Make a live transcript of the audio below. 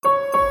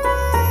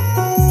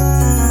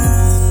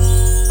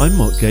I'm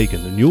Mark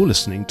Gagan, and you're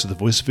listening to the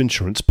Voice of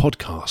Insurance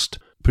podcast,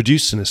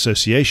 produced in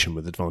association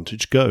with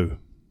Advantage Go.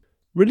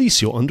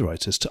 Release your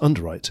underwriters to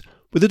underwrite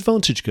with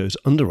Advantage Go's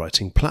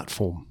underwriting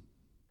platform.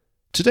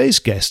 Today's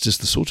guest is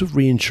the sort of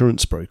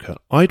reinsurance broker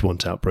I'd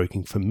want out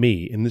broking for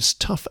me in this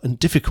tough and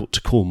difficult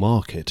to call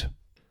market.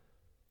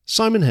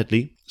 Simon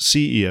Hedley,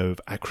 CEO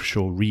of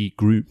Acrisure Re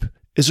Group,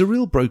 is a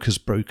real broker's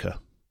broker.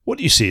 What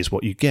you see is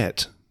what you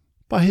get.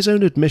 By his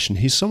own admission,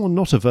 he's someone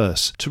not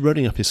averse to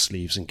rolling up his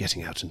sleeves and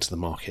getting out into the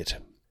market.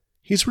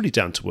 He's really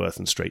down to earth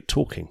and straight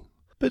talking.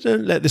 But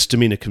don't let this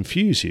demeanour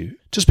confuse you.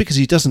 Just because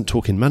he doesn't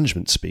talk in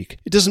management speak,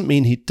 it doesn't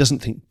mean he doesn't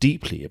think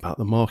deeply about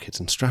the market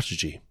and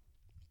strategy.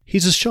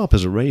 He's as sharp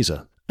as a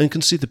razor and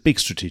can see the big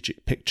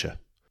strategic picture.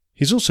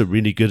 He's also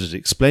really good at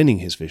explaining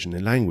his vision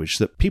in language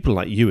that people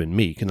like you and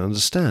me can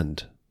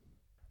understand.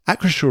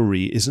 Acrisure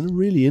Re is in a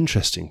really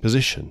interesting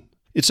position.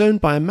 It's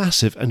owned by a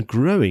massive and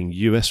growing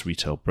US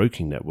retail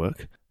broking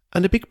network,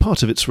 and a big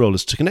part of its role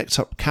is to connect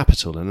up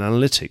capital and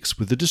analytics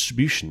with the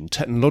distribution and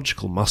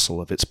technological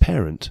muscle of its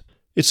parent.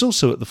 It's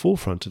also at the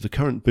forefront of the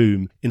current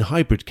boom in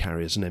hybrid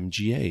carriers and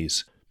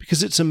MGAs,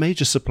 because it's a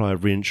major supplier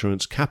of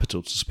reinsurance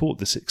capital to support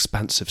this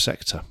expansive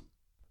sector.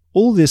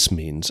 All this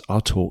means our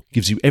talk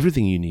gives you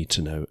everything you need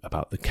to know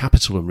about the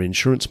capital and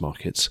reinsurance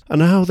markets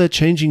and how their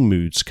changing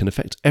moods can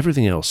affect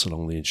everything else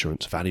along the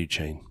insurance value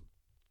chain.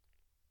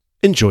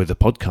 Enjoy the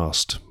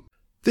podcast.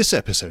 This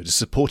episode is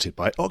supported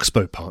by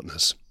Oxbow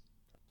Partners.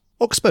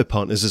 Oxbow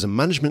Partners is a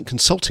management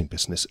consulting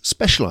business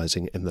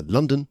specialising in the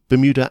London,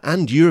 Bermuda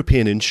and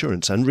European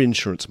insurance and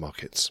reinsurance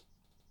markets.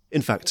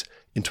 In fact,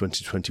 in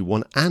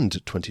 2021 and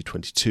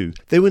 2022,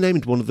 they were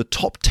named one of the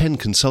top 10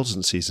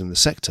 consultancies in the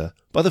sector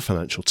by the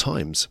Financial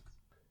Times.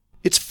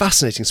 It's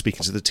fascinating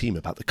speaking to the team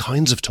about the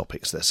kinds of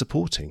topics they're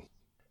supporting.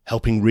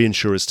 Helping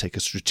reinsurers take a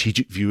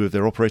strategic view of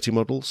their operating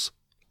models,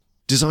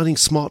 designing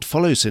smart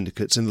follow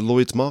syndicates in the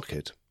Lloyd's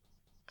market,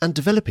 and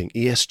developing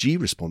ESG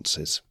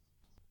responses.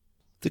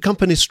 The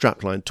company's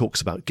strapline talks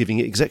about giving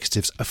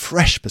executives a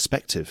fresh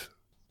perspective.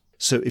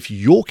 So if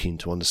you're keen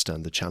to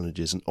understand the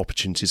challenges and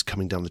opportunities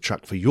coming down the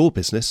track for your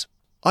business,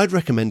 I'd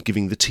recommend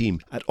giving the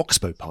team at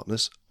Oxbow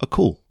Partners a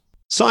call.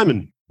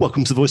 Simon,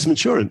 welcome to the Voice of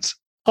Insurance.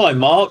 Hi,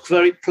 Mark.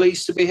 Very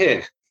pleased to be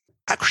here.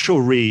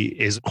 Acrisure Re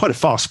is quite a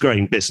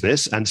fast-growing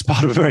business and it's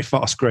part of a very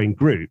fast-growing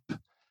group.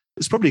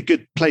 It's probably a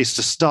good place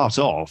to start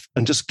off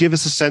and just give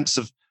us a sense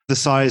of the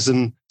size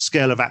and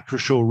scale of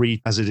Acrisure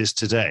Re as it is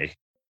today.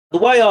 The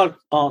way I'd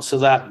answer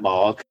that,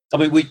 Mark,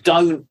 we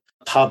don't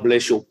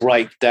publish or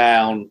break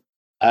down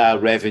our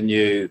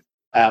revenue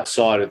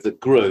outside of the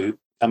group.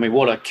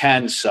 What I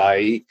can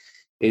say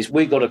is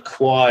we got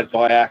acquired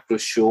by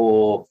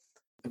Acrisure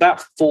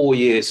about 4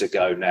 years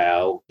ago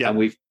now, and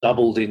we've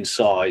doubled in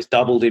size,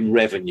 doubled in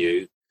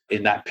revenue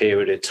in that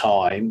period of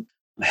time.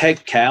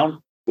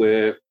 Headcount,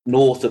 we're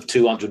north of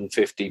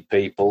 250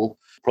 people,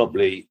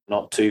 probably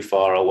not too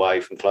far away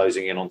from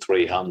closing in on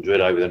 300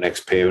 over the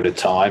next period of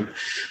time.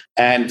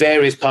 And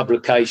various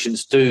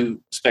publications do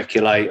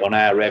speculate on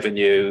our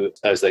revenue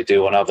as they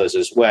do on others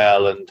as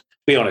well. And to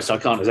be honest, I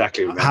can't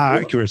exactly remember. How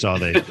accurate are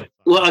they?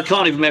 Well, I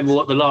can't even remember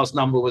what the last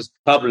number was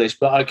published,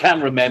 but I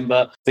can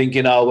remember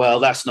thinking, oh,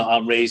 well, that's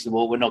not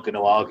unreasonable. We're not going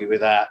to argue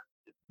with that.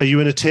 Are you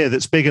in a tier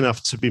that's big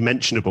enough to be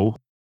mentionable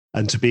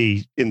and to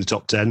be in the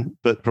top 10,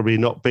 but probably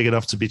not big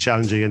enough to be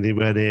challenging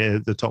anywhere near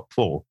the top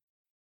 4?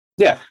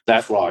 Yeah,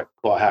 that's right.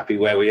 Quite happy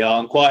where we are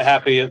and quite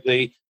happy at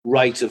the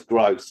rate of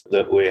growth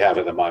that we have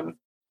at the moment.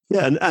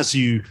 Yeah, and as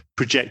you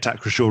project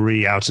Acrisure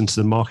Re out into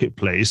the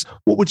marketplace,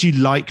 what would you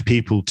like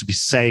people to be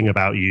saying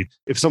about you?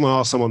 If someone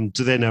asks someone,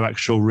 do they know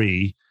Acrisure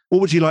Re, what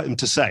would you like them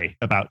to say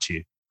about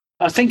you?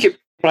 I think it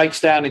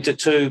breaks down into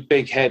two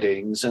big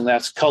headings, and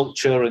that's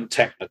culture and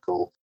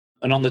technical.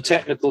 And on the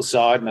technical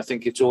side, and I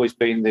think it's always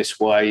been this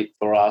way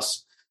for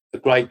us, a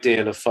great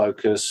deal of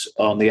focus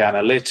on the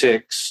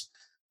analytics,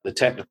 the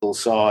technical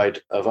side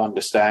of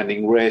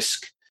understanding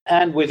risk.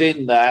 And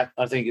within that,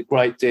 I think a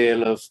great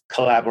deal of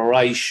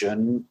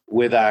collaboration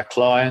with our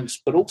clients,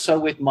 but also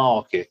with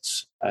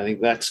markets. I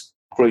think that's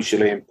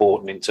crucially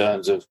important in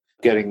terms of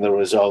getting the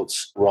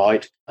results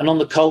right. And on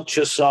the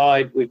culture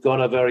side, we've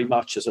got a very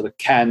much a sort of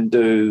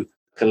can-do,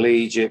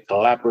 collegiate,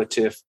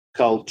 collaborative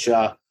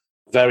culture,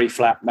 very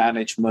flat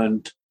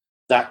management.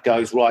 That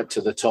goes right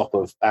to the top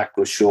of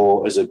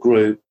Acrisure as a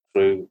group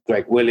through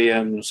Greg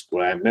Williams,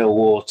 Graham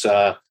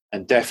Millwater,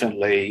 and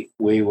definitely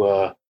we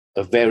were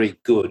a very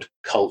good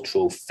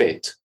cultural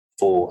fit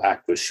for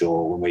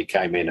Acrisure when we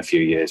came in a few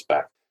years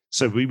back.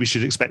 So we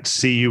should expect to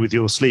see you with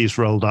your sleeves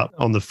rolled up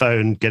on the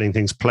phone, getting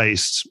things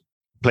placed,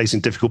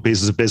 placing difficult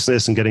pieces of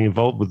business and getting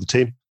involved with the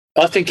team?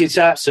 I think it's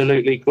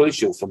absolutely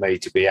crucial for me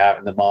to be out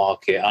in the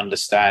market,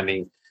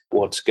 understanding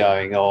what's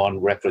going on,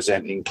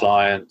 representing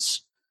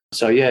clients.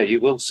 So, yeah,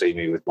 you will see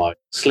me with my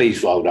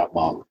sleeves rolled up,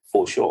 Mark,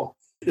 for sure.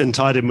 And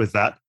tied in with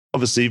that,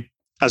 obviously,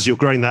 as you're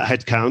growing that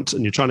headcount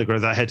and you're trying to grow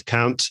that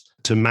headcount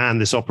to man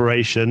this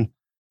operation,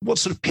 what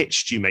sort of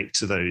pitch do you make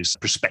to those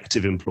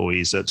prospective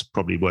employees that's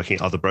probably working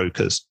at other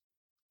brokers?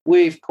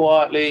 We've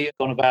quietly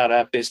gone about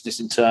our business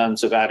in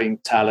terms of adding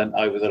talent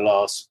over the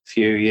last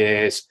few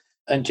years.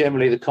 And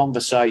generally the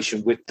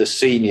conversation with the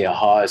senior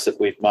hires that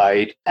we've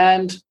made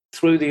and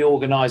through the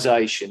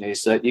organisation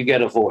is that you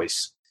get a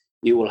voice.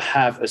 You will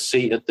have a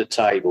seat at the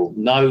table.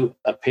 No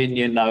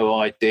opinion, no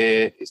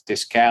idea is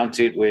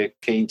discounted. We're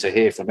keen to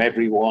hear from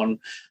everyone,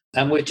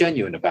 and we're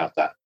genuine about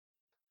that.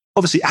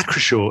 Obviously,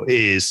 Acrisure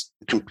is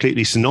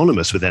completely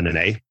synonymous with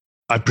M&A.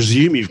 I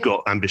presume you've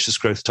got ambitious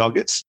growth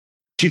targets.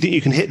 Do you think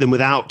you can hit them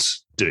without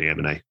doing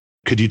M&A?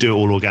 Could you do it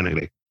all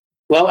organically?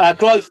 Well, our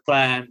growth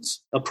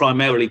plans are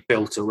primarily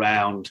built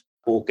around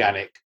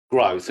organic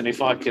growth. And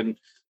if I can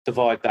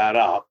divide that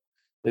up,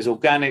 there's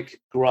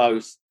organic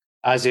growth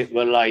as it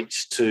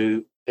relates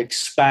to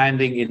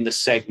expanding in the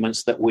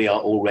segments that we are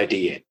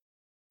already in.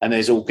 And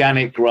there's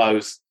organic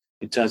growth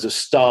in terms of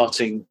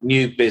starting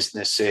new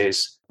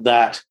businesses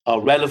that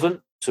are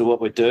relevant to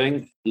what we're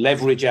doing,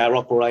 leverage our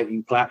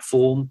operating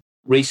platform.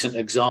 Recent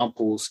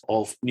examples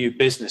of new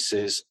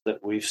businesses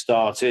that we've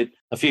started.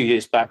 A few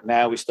years back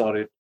now, we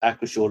started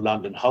Acrisure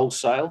London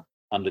Wholesale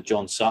under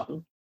John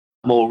Sutton.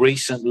 More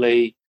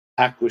recently,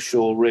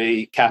 Acrisure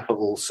Re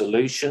Capital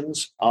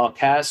Solutions,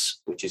 RCAS,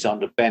 which is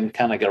under Ben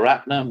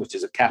Kanagaratnam, which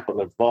is a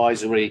capital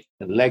advisory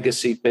and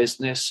legacy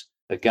business,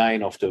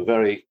 again, off to a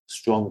very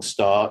strong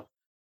start.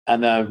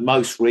 And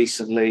most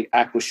recently,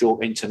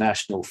 Acrisure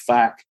International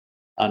FAC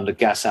under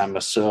Ghassan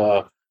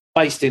Massour,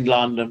 based in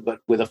London, but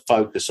with a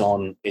focus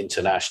on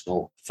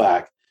international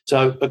FAC.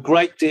 So a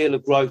great deal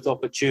of growth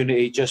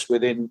opportunity just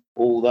within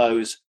all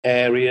those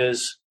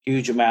areas,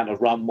 huge amount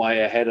of runway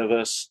ahead of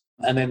us.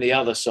 And then the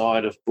other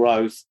side of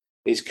growth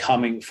is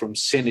coming from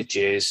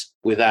synergies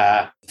with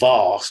our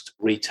vast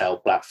retail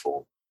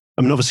platform.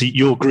 I mean, obviously,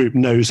 your group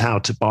knows how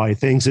to buy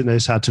things. It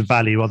knows how to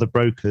value other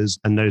brokers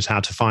and knows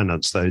how to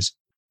finance those.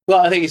 Well,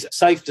 I think it's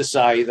safe to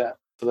say that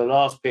for the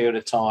last period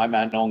of time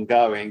and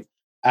ongoing,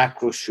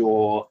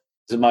 Acrisure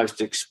is the most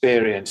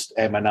experienced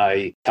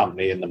M&A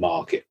company in the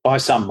market by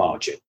some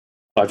margin,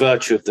 by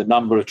virtue of the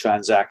number of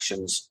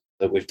transactions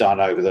that we've done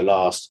over the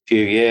last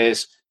few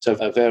years. So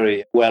a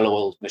very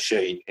well-oiled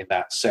machine in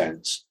that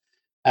sense.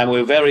 And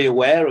we're very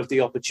aware of the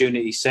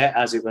opportunity set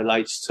as it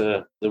relates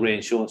to the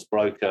reinsurance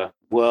broker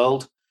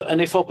world. And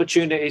if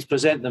opportunities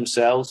present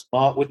themselves,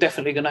 Mark, we're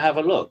definitely going to have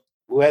a look.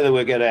 Whether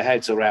we get our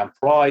heads around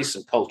price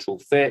and cultural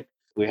fit,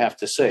 we have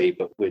to see,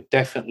 but we're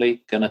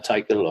definitely going to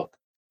take a look.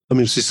 I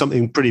mean, see,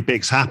 something pretty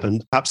big's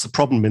happened. Perhaps the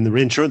problem in the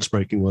reinsurance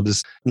broking world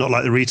is not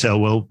like the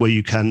retail world where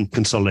you can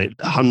consolidate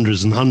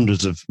hundreds and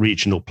hundreds of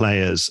regional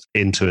players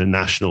into a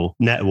national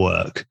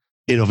network.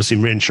 Obviously,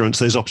 in reinsurance,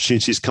 those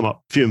opportunities come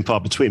up few and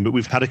far between, but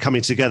we've had a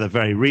coming together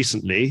very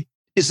recently.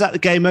 Is that the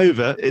game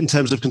over in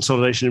terms of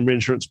consolidation in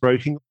reinsurance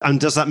broking? And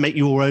does that make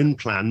your own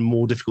plan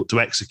more difficult to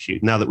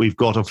execute now that we've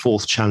got a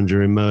fourth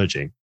challenger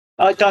emerging?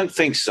 I don't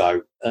think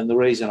so. And the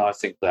reason I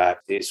think that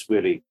is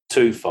really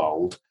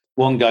twofold.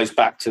 One goes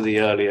back to the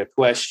earlier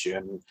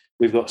question.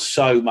 We've got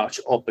so much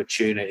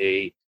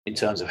opportunity in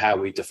terms of how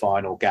we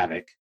define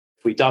organic.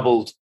 If we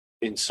doubled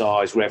in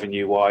size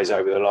revenue-wise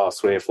over the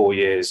last 3 or 4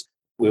 years,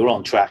 we were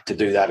on track to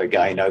do that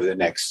again over the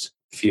next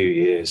few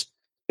years.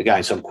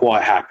 Again, so I'm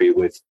quite happy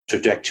with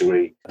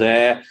trajectory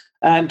there.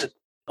 And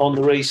on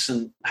the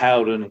recent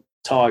Howden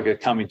Tiger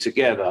coming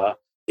together,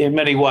 in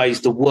many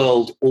ways, the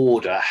world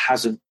order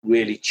hasn't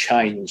really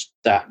changed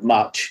that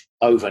much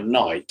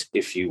overnight,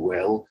 if you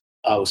will.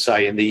 I will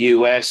say in the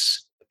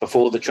US,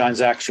 before the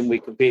transaction, we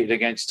competed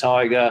against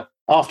Tiger.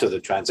 After the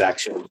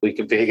transaction, we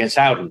compete against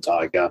Howden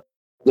Tiger.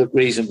 Look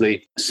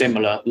reasonably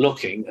similar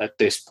looking at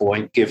this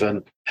point,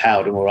 given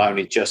Howden were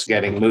only just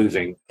getting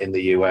moving in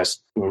the US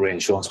from a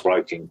reinsurance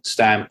broking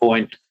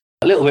standpoint.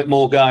 A little bit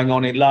more going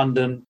on in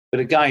London. But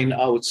again,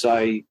 I would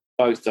say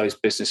both those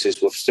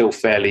businesses were still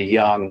fairly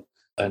young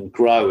and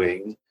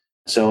growing.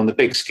 So on the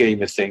big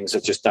scheme of things, I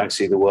just don't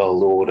see the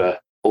world order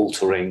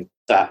altering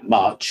that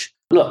much.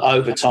 Look,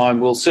 over time,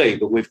 we'll see,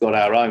 but we've got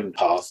our own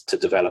path to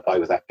develop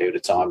over that period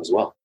of time as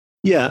well.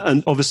 Yeah,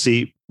 and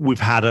obviously we've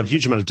had a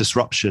huge amount of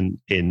disruption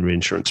in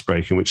reinsurance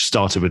broking, which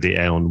started with the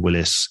Aon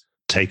Willis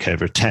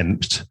takeover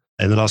attempt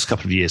in the last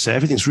couple of years. So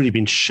everything's really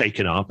been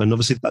shaken up. And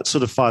obviously that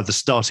sort of fired the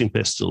starting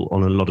pistol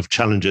on a lot of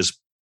challengers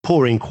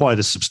pouring quite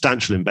a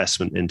substantial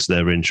investment into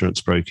their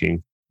reinsurance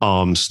broking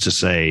arms to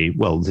say,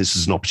 well, this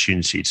is an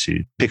opportunity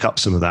to pick up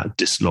some of that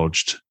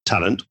dislodged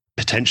talent,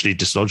 potentially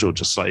dislodged or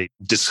just like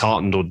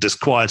disheartened or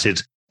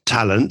disquieted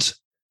talent.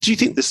 Do you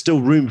think there's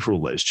still room for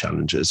all those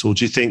challenges, or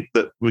do you think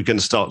that we're going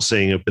to start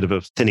seeing a bit of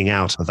a thinning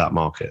out of that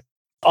market?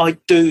 I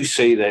do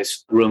see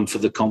there's room for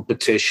the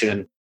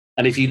competition.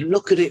 And if you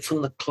look at it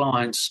from the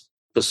client's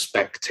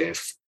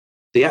perspective,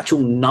 the actual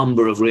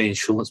number of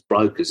reinsurance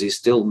brokers is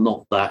still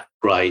not that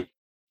great.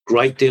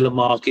 Great deal of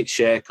market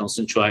share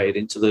concentrated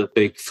into the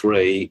big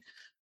three.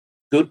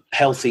 Good,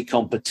 healthy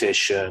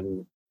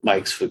competition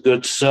makes for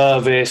good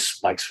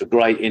service, makes for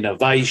great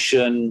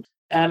innovation.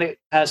 And it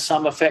has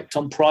some effect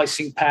on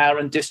pricing power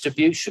and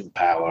distribution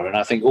power. And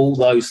I think all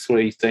those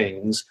three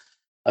things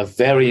are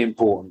very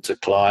important to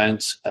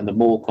clients. And the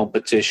more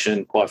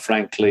competition, quite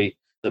frankly,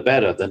 the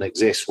better than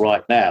exists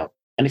right now.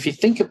 And if you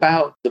think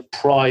about the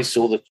price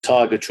or the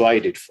Tiger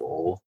traded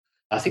for,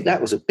 I think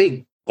that was a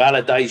big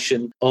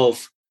validation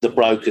of the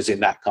brokers in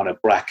that kind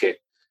of bracket,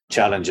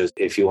 challengers,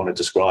 if you want to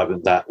describe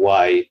them that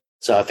way.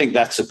 So I think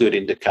that's a good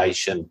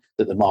indication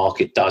that the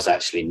market does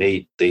actually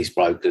need these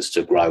brokers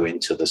to grow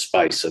into the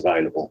space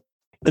available.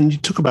 And you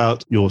talk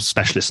about your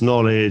specialist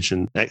knowledge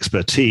and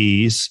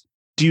expertise.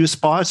 Do you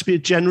aspire to be a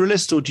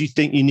generalist, or do you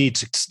think you need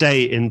to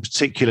stay in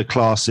particular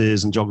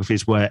classes and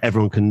geographies where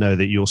everyone can know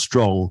that you're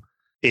strong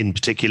in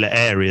particular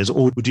areas?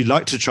 Or would you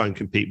like to try and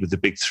compete with the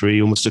big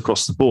three almost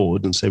across the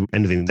board and say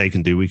anything they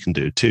can do, we can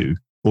do too?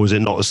 Or is it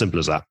not as simple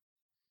as that?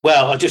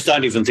 Well, I just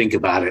don't even think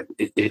about it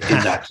in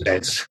that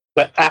sense.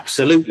 But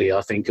absolutely,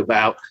 I think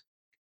about,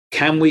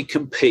 can we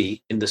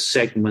compete in the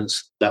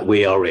segments that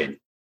we are in?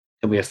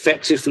 Can we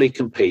effectively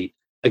compete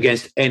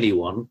against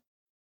anyone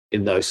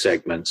in those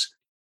segments?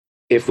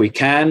 If we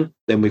can,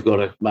 then we've got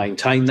to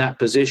maintain that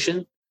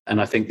position. And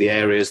I think the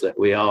areas that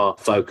we are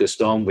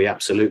focused on, we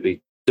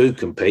absolutely do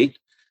compete.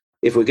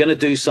 If we're going to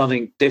do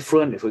something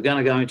different, if we're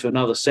going to go into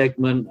another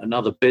segment,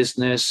 another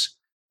business,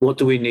 what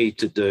do we need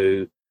to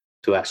do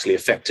to actually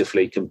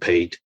effectively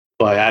compete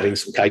by adding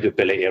some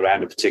capability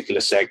around a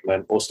particular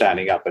segment or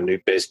standing up a new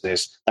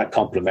business that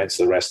complements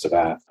the rest of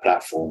our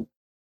platform?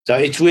 So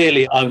it's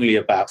really only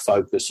about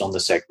focus on the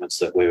segments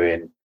that we're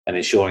in and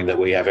ensuring that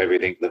we have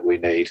everything that we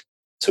need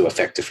to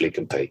effectively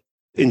compete.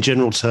 In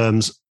general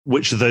terms,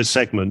 which of those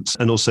segments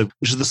and also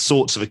which are the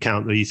sorts of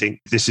account that you think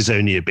this is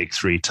only a big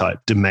three type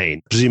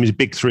domain? Presumably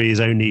big three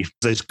is only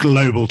those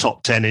global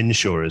top 10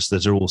 insurers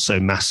that are all so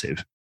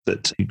massive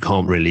that you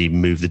can't really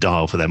move the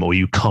dial for them, or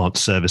you can't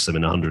service them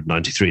in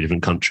 193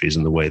 different countries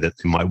in the way that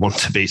they might want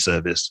to be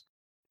serviced.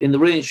 In the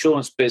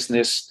reinsurance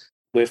business,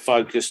 we're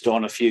focused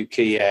on a few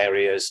key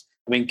areas.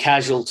 I mean,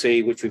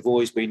 casualty, which we've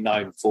always been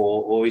known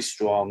for, always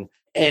strong.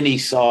 Any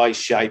size,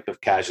 shape of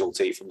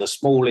casualty, from the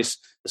smallest,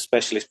 the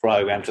specialist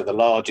program, to the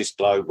largest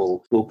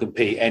global, will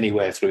compete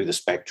anywhere through the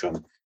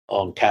spectrum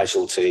on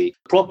casualty.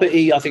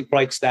 Property, I think,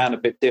 breaks down a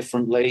bit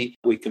differently.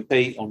 We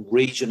compete on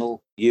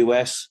regional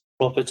US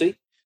property,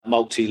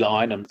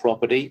 multi-line and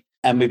property,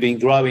 and we've been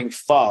growing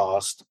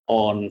fast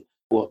on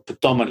what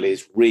predominantly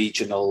is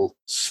regional,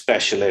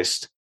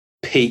 specialist,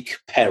 peak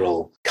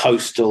peril,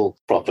 coastal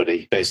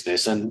property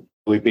business. And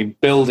we've been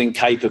building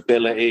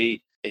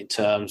capability in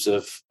terms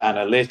of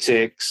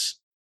analytics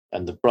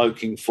and the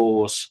broking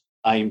force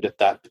aimed at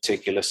that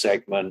particular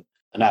segment.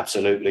 And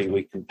absolutely,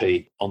 we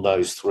compete on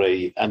those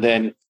three. And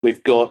then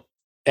we've got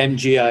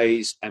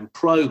MGAs and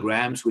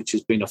programs, which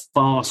has been a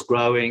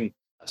fast-growing,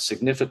 a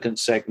significant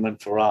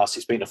segment for us.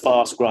 It's been a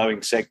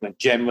fast-growing segment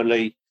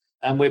generally,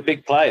 and we're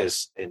big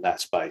players in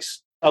that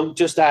space. I'll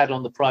just add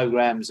on the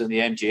programs and the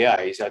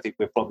MGAs, I think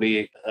we're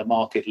probably a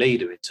market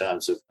leader in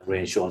terms of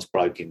reinsurance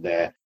broking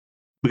there.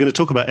 We're going to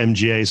talk about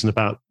MGAs and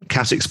about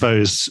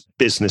cat-exposed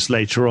business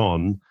later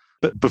on.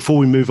 But before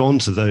we move on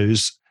to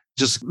those,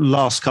 just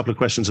last couple of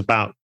questions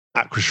about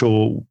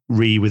Acrisure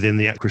Re within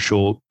the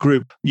Acrisure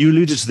group. You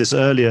alluded to this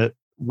earlier.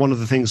 One of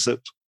the things that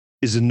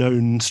is a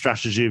known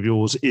strategy of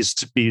yours is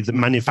to be the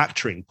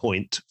manufacturing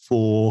point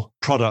for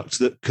product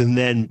that can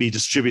then be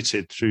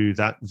distributed through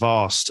that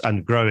vast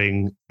and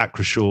growing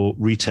Acrisure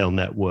retail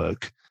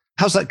network.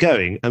 How's that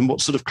going? And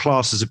what sort of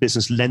classes of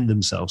business lend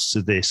themselves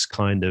to this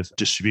kind of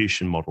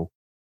distribution model?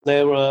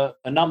 There are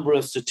a number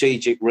of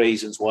strategic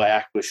reasons why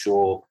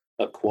Acrisure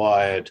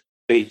acquired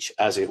Beach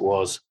as it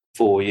was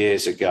 4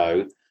 years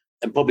ago.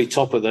 And probably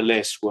top of the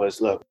list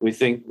was, look, we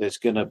think there's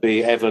going to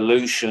be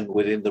evolution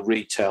within the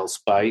retail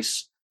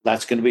space.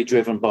 That's going to be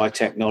driven by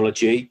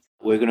technology.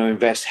 We're going to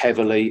invest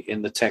heavily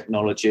in the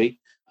technology.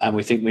 And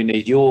we think we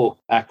need your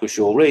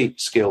Acrisure Re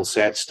skill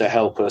sets to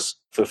help us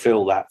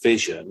fulfill that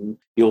vision.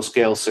 Your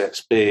skill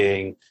sets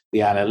being the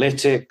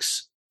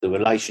analytics, the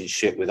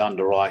relationship with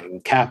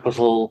underwriting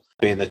capital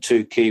being the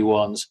two key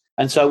ones.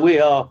 And so we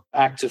are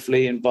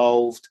actively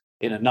involved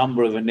in a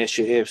number of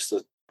initiatives.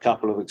 A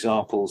couple of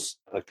examples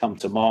that come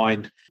to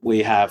mind.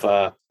 We have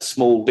a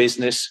small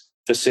business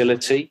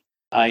facility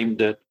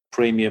aimed at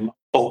premium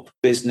BOP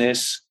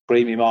business,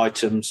 premium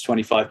items,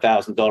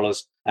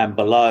 $25,000 and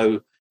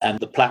below. And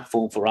the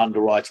platform for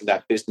underwriting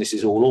that business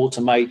is all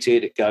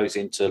automated. It goes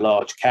into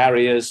large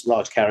carriers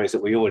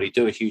that we already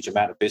do a huge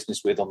amount of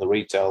business with on the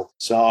retail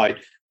side.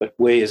 But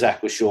we as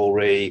Acrisure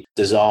Re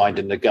designed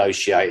and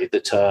negotiated the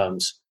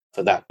terms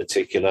for that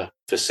particular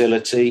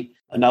facility.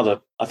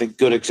 Another, I think,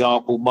 good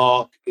example,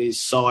 Mark, is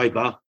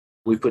cyber.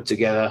 We put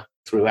together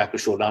through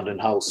Acrisure London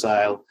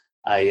Wholesale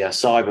a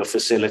cyber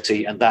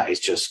facility, and that is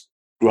just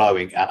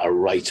growing at a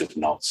rate of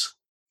knots.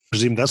 I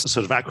presume that's a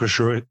sort of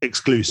Acrisure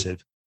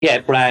exclusive. Yeah,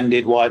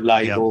 branded, white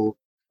label,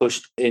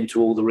 pushed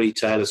into all the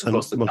retailers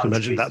across the country. I can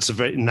imagine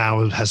that's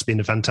now has been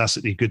a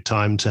fantastically good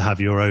time to have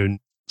your own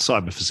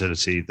cyber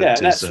facility.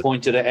 That's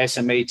pointed at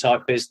SME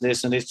type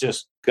business, and it's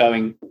just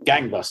going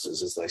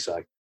gangbusters, as they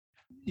say.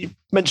 You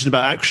mentioned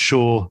about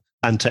Acrisure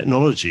and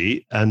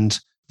technology, and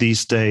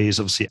these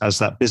days, obviously, as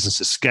that business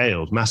has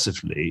scaled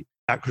massively,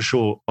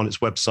 Acrisure on its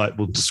website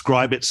will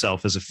describe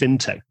itself as a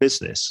fintech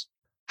business.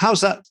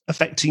 How's that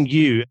affecting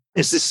you?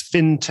 Is this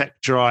fintech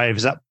drive,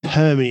 is that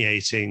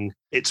permeating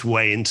its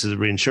way into the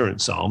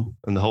reinsurance arm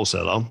and the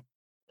wholesale arm?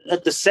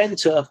 at the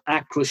centre of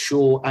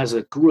Acrisure as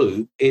a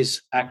group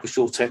is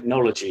Acrisure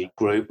Technology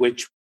Group,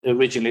 which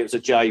originally it was a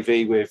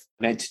JV with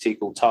an entity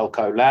called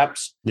Talco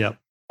Labs. Yep.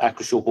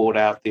 Acrisure bought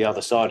out the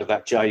other side of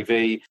that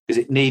JV because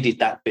it needed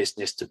that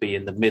business to be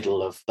in the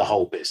middle of the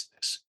whole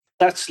business.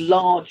 That's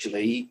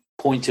largely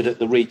pointed at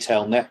the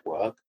retail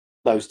network,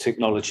 those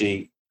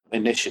technology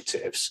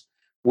initiatives.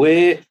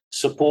 We're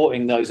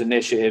supporting those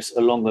initiatives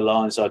along the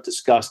lines I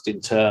discussed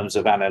in terms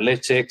of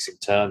analytics, in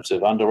terms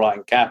of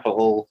underwriting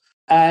capital,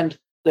 and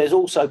there's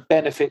also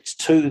benefits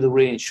to the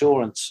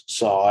reinsurance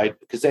side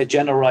because they're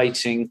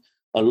generating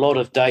a lot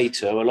of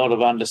data, a lot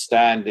of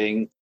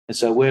understanding. And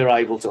so we're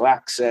able to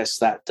access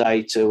that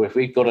data. If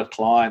we've got a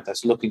client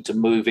that's looking to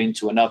move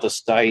into another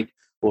state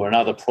or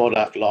another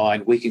product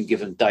line, we can give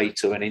them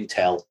data and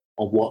intel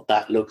on what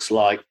that looks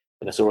like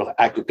in a sort of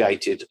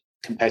aggregated,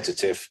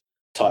 competitive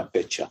type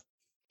picture.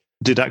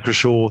 Did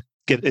Acrisure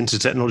get into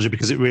technology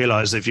because it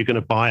realized that if you're going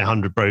to buy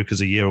 100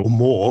 brokers a year or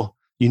more,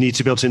 you need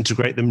to be able to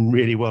integrate them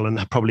really well and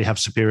probably have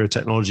superior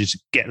technology to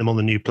get them on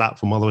the new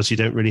platform. Otherwise, you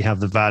don't really have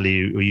the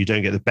value or you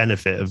don't get the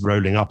benefit of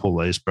rolling up all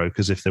those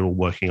brokers if they're all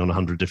working on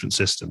 100 different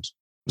systems.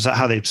 Was that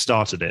how they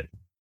started it?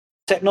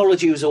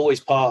 Technology was always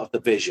part of the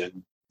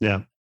vision.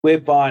 Yeah. We're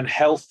buying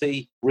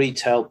healthy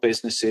retail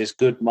businesses,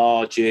 good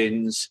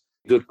margins,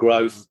 good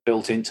growth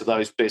built into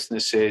those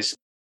businesses.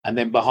 And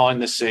then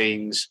behind the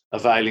scenes,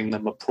 availing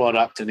them of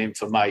product and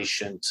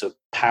information to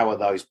power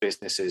those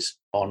businesses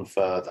on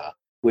further.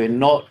 We're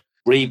not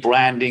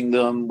rebranding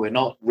them. We're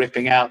not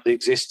ripping out the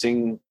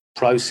existing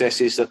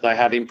processes that they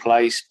had in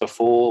place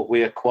before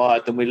we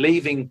acquired them. We're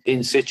leaving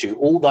in situ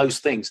all those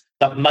things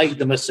that made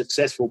them a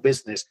successful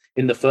business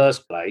in the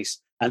first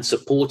place and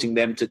supporting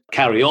them to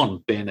carry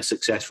on being a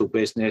successful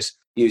business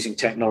using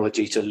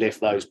technology to lift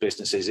those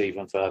businesses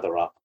even further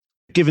up.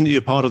 Given that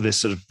you're part of this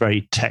sort of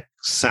very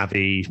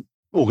tech-savvy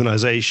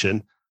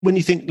organization, when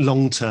you think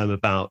long-term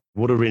about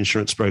what a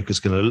reinsurance broker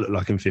is going to look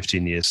like in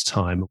 15 years'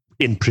 time,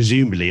 in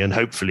presumably and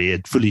hopefully a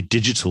fully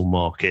digital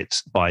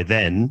market by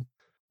then,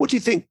 what do you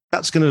think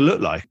that's going to look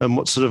like? And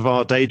what sort of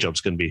our day jobs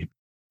going to be?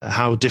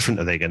 How different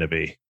are they going to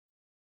be?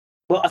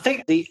 Well, I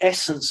think the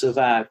essence of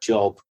our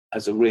job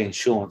as a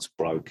reinsurance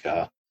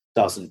broker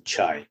doesn't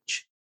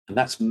change. And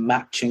that's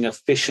matching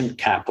efficient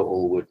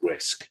capital with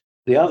risk.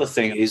 The other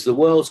thing is the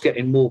world's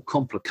getting more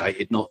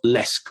complicated, not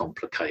less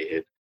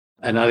complicated.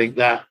 And I think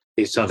that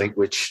is something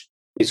which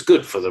is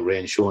good for the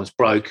reinsurance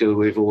broker.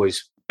 We've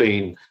always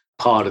been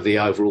part of the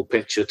overall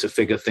picture to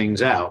figure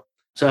things out.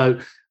 So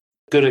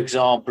good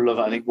example of,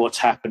 I think, what's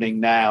happening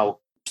now,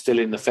 still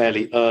in the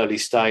fairly early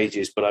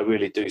stages, but I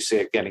really do see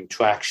it getting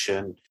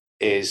traction,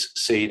 is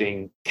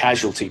seeding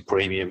casualty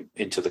premium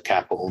into the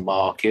capital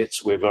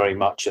markets. We're very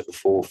much at the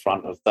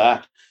forefront of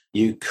that.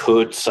 You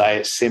could say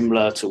it's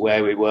similar to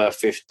where we were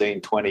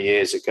 15, 20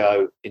 years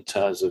ago in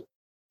terms of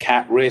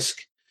cat risk.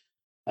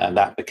 And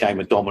that became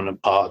a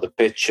dominant part of the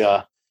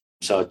picture.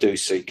 So I do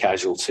see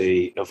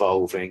casualty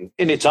evolving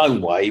in its own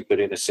way,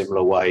 but in a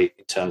similar way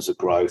in terms of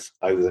growth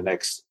over the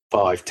next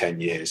 5-10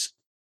 years.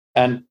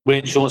 And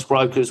reinsurance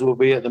brokers will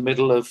be at the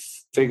middle of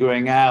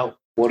figuring out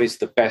what is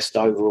the best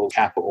overall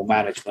capital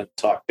management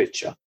type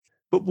picture.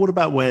 But what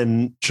about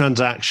when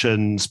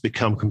transactions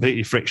become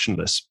completely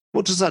frictionless?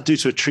 What does that do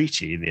to a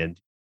treaty in the end?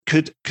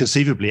 Could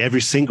conceivably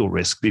every single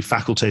risk be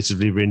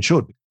facultatively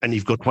reinsured? And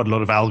you've got quite a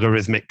lot of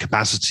algorithmic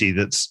capacity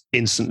that's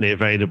instantly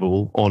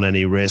available on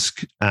any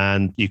risk.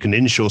 And you can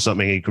insure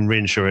something, and you can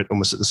reinsure it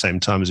almost at the same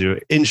time as you're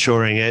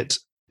insuring it.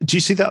 Do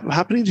you see that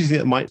happening? Do you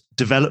think it might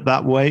develop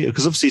that way?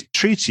 Because obviously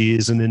treaty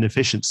is an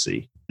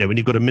inefficiency. You know, when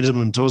you've got a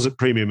minimum deposit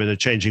premium in a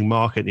changing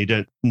market and you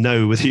don't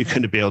know whether you're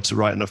going to be able to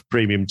write enough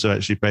premium to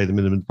actually pay the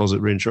minimum deposit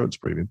reinsurance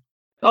premium.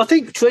 I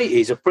think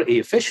treaties are pretty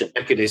efficient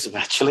mechanism,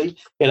 actually.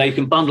 You know, you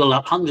can bundle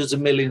up hundreds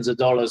of millions of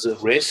dollars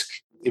of risk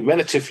in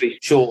relatively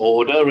short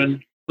order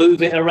and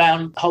move it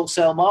around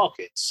wholesale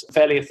markets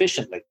fairly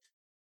efficiently.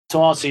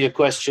 To answer your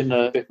question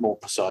a bit more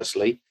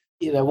precisely,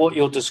 you know, what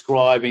you're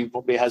describing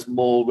probably has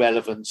more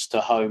relevance to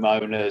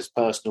homeowners,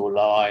 personal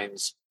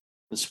lines,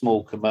 and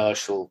small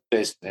commercial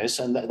business.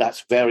 And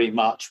that's very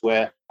much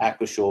where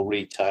Acrisure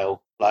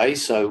retail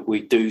plays. So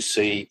we do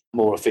see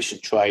more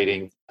efficient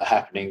trading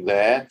happening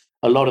there.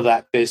 A lot of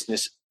that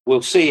business,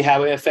 we'll see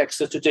how it affects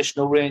the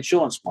traditional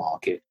reinsurance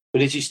market.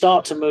 But as you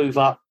start to move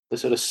up the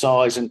sort of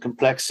size and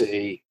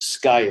complexity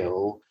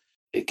scale,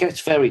 it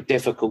gets very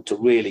difficult to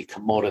really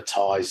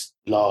commoditize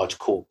large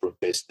corporate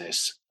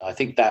business. I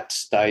think that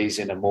stays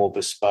in a more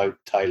bespoke,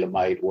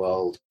 tailor-made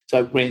world.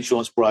 So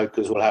reinsurance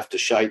brokers will have to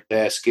shape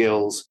their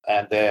skills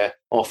and their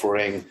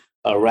offering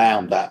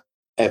around that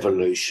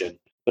evolution.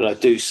 But I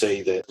do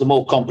see that the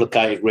more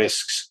complicated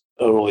risks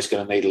are always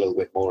going to need a little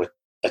bit more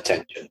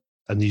attention.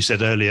 And you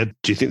said earlier,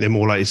 do you think they're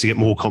more likely to get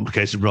more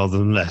complicated rather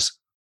than less?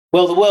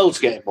 Well, the world's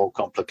getting more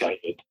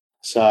complicated.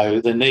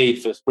 So the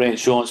need for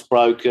reinsurance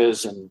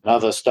brokers and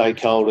other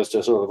stakeholders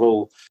to sort of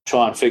all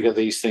try and figure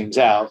these things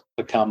out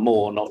become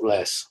more, not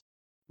less.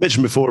 You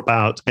mentioned before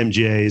about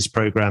MGA's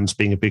programs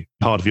being a big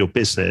part of your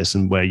business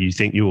and where you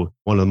think you're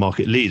one of the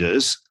market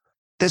leaders.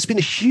 There's been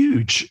a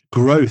huge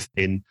growth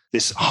in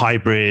this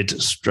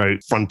hybrid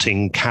stroke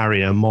fronting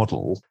carrier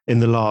model in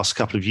the last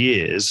couple of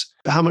years.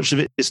 How much of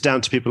it is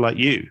down to people like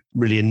you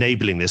really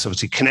enabling this,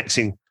 obviously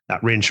connecting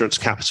that reinsurance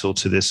capital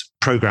to this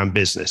program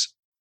business?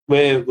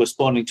 We're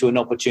responding to an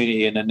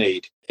opportunity and a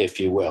need, if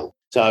you will.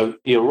 So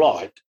you're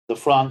right. The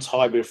fronts,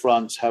 hybrid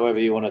fronts, however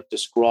you want to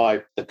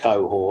describe the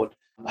cohort,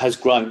 has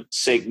grown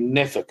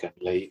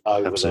significantly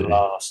over the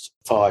last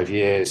 5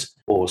 years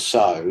or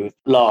so.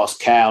 Last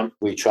count,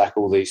 we track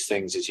all these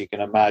things, as you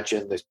can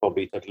imagine. There's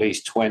probably at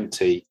least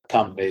 20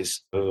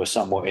 companies who are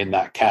somewhat in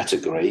that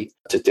category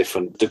to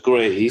different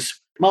degrees.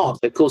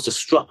 It caused a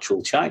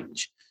structural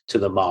change to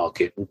the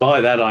market. And by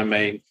that, I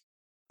mean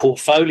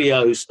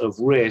portfolios of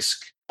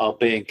risk are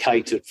being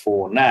catered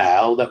for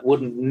now that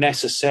wouldn't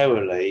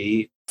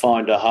necessarily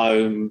find a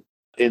home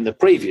in the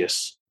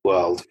previous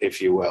world,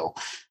 if you will.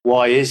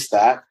 Why is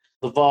that?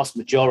 The vast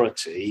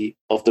majority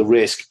of the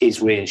risk is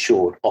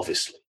reinsured,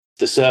 obviously.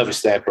 The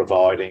service they're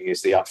providing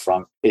is the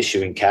upfront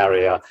issuing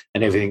carrier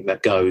and everything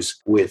that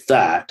goes with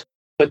that.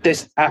 But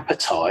there's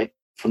appetite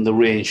from the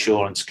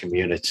reinsurance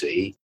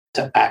community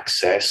to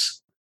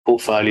access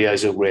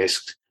portfolios of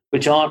risk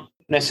which aren't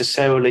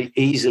necessarily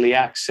easily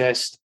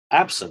accessed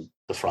absent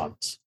the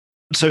fronts.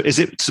 So is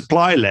it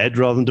supply-led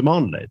rather than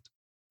demand-led?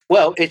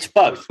 Well, it's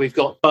both. We've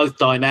got both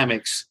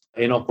dynamics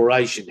in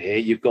operation here.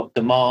 You've got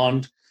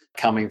demand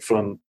coming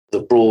from the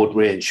broad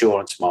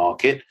reinsurance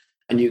market,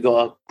 and you've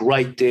got a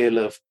great deal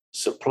of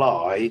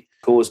supply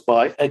caused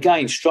by,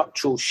 again,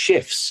 structural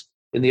shifts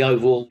in the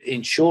overall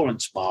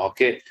insurance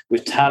market,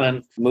 with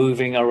talent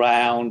moving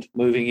around,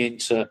 moving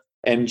into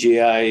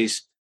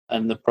MGAs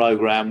and the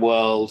program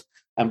world,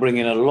 and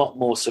bringing a lot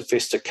more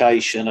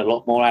sophistication, a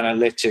lot more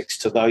analytics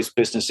to those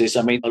businesses.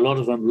 I mean, a lot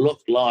of them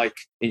look like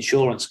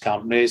insurance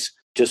companies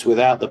just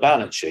without the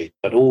balance sheet,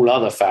 but all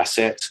other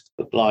facets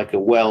look like a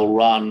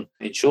well-run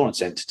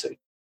insurance entity.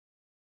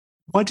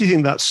 Why do you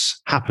think that's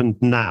happened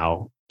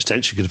now?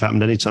 Potentially could have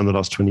happened any time in the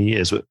last 20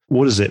 years. But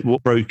what is it?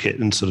 What broke it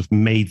and sort of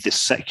made this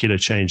secular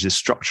change, this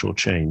structural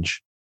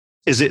change?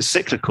 Is it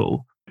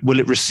cyclical? Will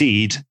it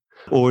recede?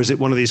 Or is it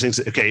one of these things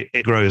that, okay,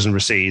 it grows and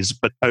recedes,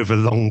 but over a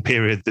long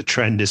period, the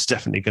trend is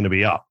definitely going to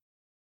be up?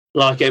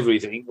 Like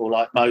everything, or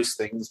like most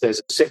things, there's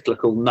a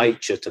cyclical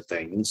nature to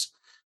things,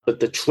 but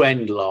the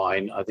trend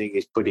line, I think,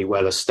 is pretty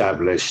well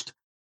established.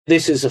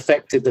 This has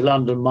affected the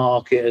London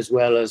market as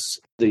well as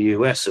the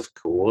US, of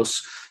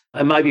course.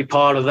 And maybe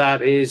part of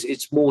that is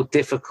it's more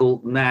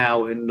difficult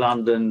now in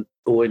London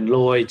or in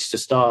Lloyd's to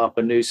start up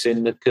a new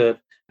syndicate,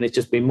 and it's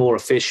just been more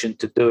efficient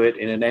to do it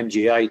in an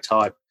MGA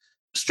type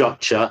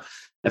structure.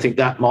 I think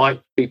that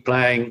might be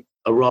playing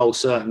a role,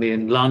 certainly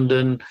in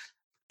London.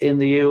 In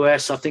the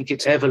US, I think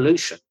it's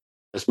evolution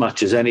as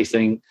much as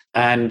anything,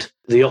 and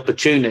the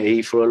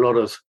opportunity for a lot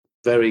of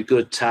very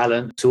good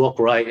talent to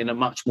operate in a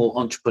much more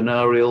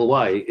entrepreneurial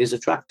way is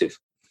attractive.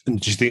 And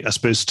do you think, I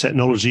suppose,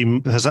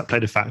 technology, has that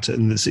played a factor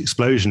in this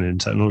explosion in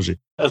technology?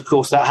 Of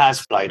course, that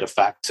has played a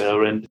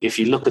factor. And if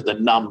you look at the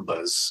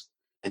numbers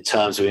in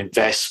terms of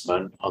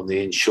investment on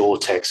the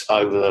insurtechs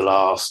over the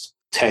last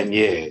 10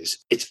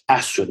 years, it's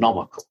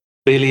astronomical.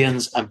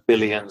 Billions and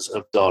billions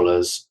of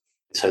dollars.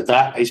 So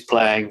that is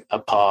playing a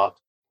part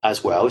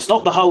as well. It's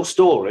not the whole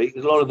story.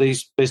 A lot of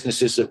these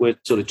businesses that we're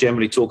sort of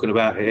generally talking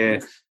about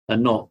here are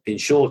not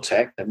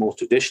insurtech. They're more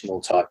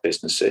traditional type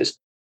businesses.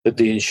 But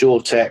the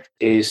insurtech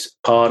is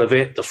part of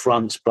it. The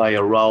fronts play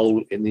a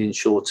role in the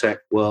insurtech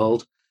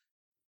world.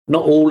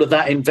 Not all of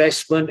that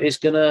investment is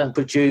going to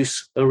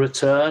produce a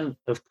return,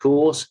 of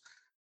course.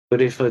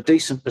 But if a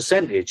decent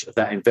percentage of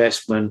that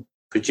investment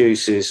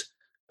produces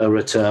a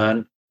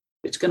return,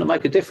 it's going to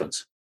make a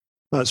difference.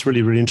 That's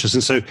really, really interesting.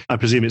 So I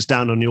presume it's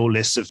down on your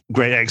list of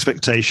great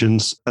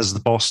expectations as the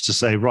boss to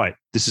say, right,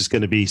 this is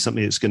going to be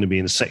something that's going to be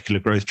in a secular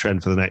growth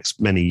trend for the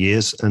next many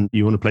years. And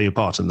you want to play your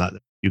part in that.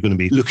 You're going to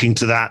be looking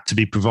to that to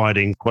be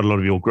providing quite a lot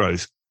of your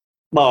growth.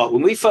 Mark,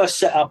 when we first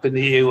set up in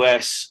the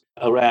US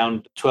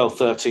around 12,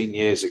 13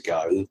 years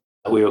ago,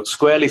 we were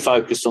squarely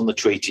focused on the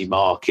treaty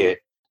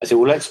market. I said,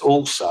 well, let's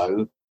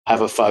also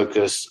have a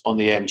focus on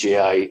the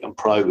MGA and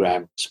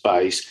program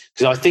space,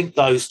 because I think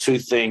those two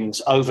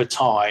things over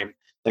time,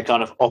 they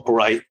kind of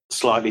operate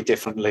slightly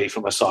differently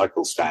from a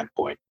cycle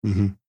standpoint.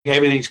 Mm-hmm.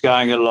 Everything's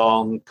going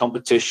along.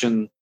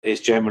 Competition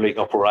is generally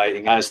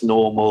operating as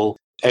normal.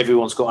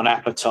 Everyone's got an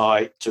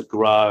appetite to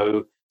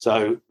grow.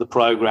 So the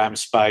program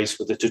space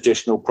with the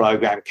traditional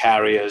program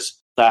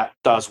carriers, that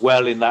does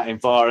well in that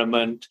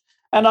environment.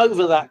 And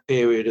over that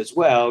period as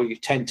well, you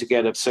tend to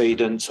get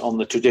cedents on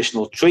the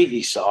traditional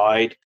treaty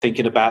side,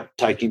 thinking about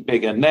taking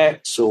bigger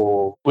nets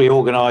or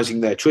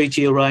reorganizing their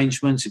treaty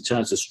arrangements in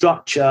terms of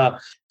structure.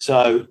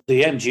 So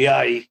the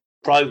MGA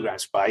program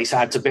space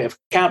adds a bit of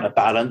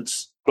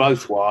counterbalance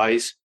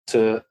growth-wise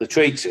to the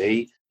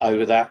treaty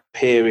over that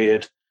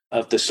period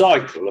of the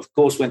cycle. Of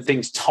course, when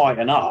things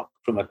tighten up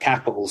from a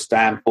capital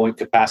standpoint,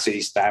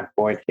 capacity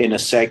standpoint, in a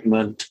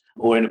segment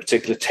or in a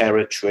particular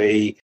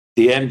territory,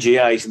 the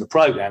MGAs and the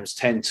programs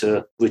tend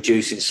to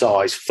reduce in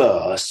size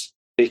first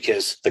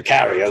because the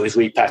carrier is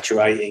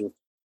repatriating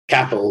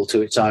capital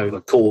to its own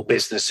core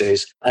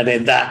businesses. And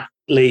then that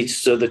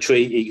leads to the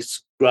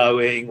treaties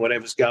growing,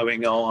 whatever's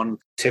going on.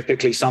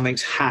 Typically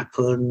something's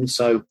happened.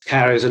 So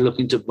carriers are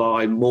looking to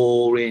buy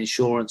more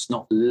reinsurance,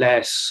 not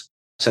less.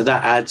 So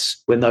that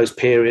adds, when those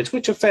periods,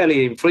 which are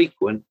fairly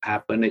infrequent,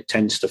 happen, it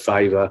tends to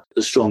favour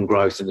the strong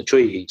growth in the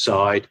treaty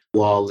side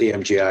while the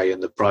MGA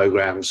and the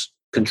programmes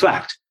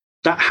contract.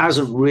 That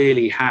hasn't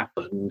really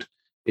happened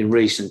in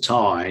recent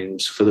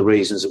times for the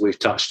reasons that we've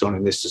touched on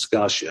in this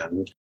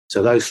discussion.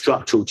 So those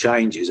structural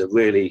changes have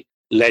really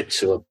led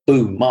to a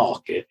boom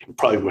market in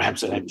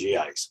programs and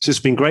MGAs. So it's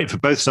been great for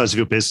both sides of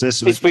your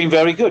business. It's been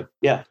very good,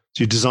 yeah.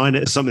 So you design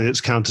it as something that's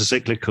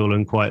counter-cyclical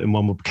and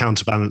one will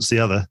counterbalance the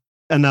other.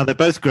 And now they're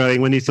both growing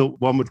when you thought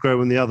one would grow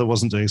when the other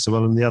wasn't doing so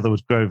well and the other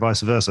would grow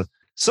vice versa.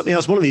 Something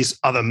else, one of these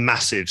other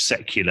massive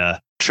secular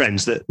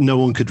trends that no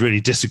one could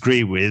really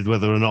disagree with,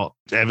 whether or not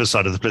ever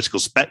side of the political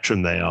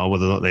spectrum they are,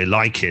 whether or not they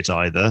like it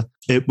either,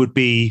 it would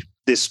be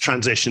this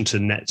transition to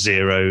net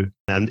zero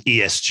and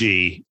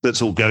ESG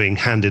that's all going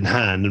hand in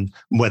hand. And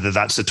whether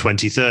that's a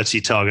 2030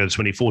 target, a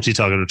 2040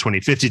 target, or a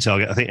 2050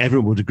 target, I think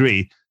everyone would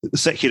agree that the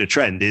secular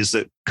trend is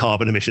that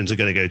carbon emissions are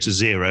going to go to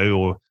zero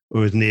or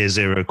near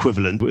zero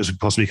equivalent, as we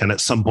possibly can at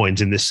some point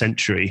in this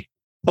century.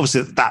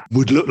 Obviously, that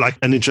would look like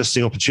an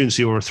interesting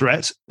opportunity or a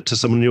threat to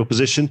someone in your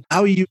position.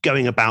 How are you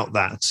going about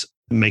that,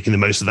 making the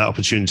most of that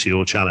opportunity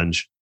or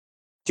challenge?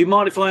 Do you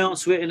mind if I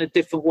answer it in a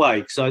different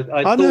way? Because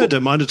I no,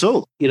 don't mind at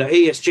all.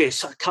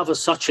 ESG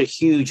covers such a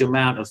huge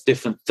amount of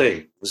different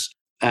things,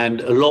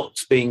 and a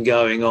lot's been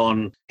going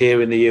on here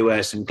in the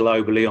US and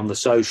globally on the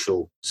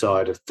social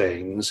side of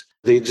things.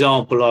 The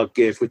example I'll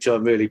give, which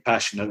I'm really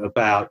passionate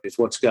about, is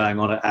what's going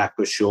on at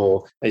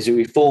Acrisure, is that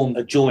we formed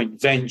a joint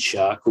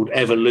venture called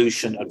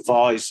Evolution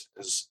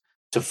Advisors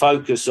to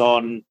focus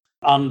on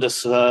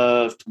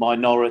underserved,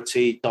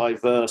 minority,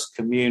 diverse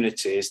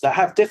communities that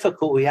have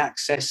difficulty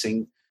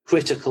accessing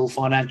critical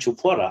financial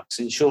products,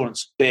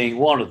 insurance being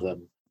one of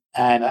them.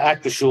 And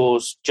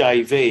Acrisure's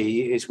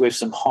JV is with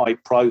some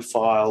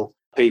high-profile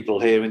people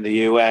here in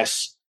the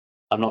US.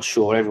 I'm not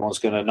sure everyone's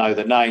going to know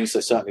the names.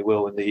 They certainly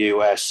will in the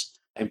US.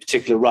 In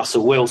particular,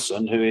 Russell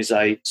Wilson, who is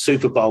a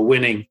Super Bowl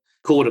winning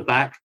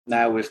quarterback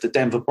now with the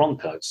Denver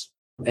Broncos.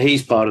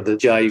 He's part of the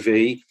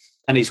JV,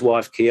 and his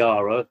wife,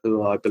 Kiara,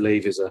 who I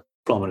believe is a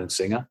prominent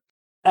singer.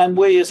 And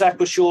we as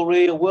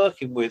Acrisure are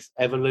working with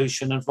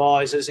Evolution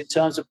Advisors in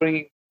terms of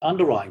bringing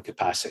underwriting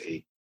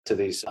capacity to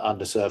these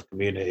underserved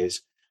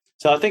communities.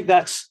 So I think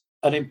that's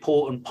an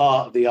important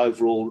part of the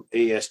overall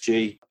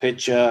ESG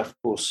picture. Of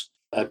course,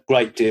 a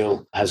great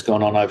deal has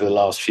gone on over the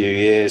last few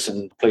years,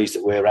 and pleased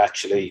that we're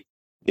actually,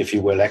 if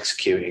you will,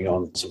 executing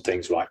on some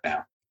things right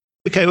now.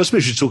 Okay, well, I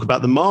suppose we should talk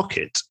about the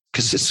market,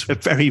 because it's a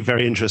very,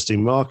 very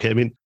interesting market. I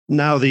mean,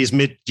 now these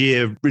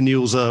mid-year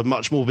renewals are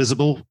much more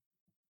visible.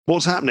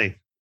 What's happening?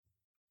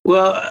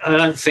 Well, I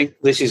don't think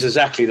this is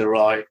exactly the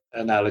right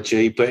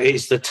analogy, but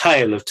it's the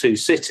tale of two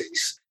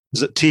cities.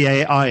 Is it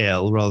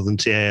TAIL rather than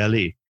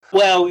TALE?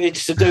 Well,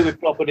 it's to do with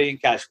property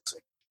and casualty.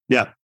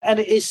 Yeah. And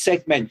it is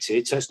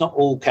segmented, so it's not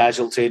all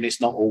casualty and it's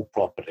not all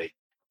property.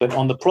 But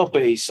on the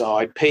property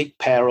side, peak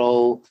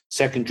peril,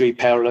 secondary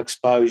peril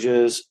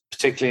exposures,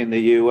 particularly in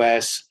the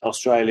US,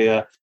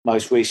 Australia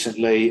most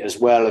recently, as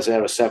well as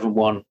there a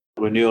 7-1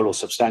 renewal or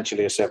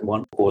substantially a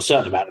 7-1 or a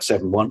certain amount of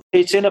 7-1.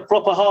 It's in a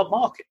proper hard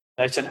market.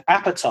 It's an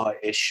appetite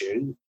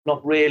issue,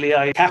 not really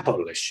a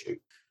capital issue.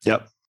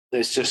 Yep.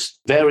 There's just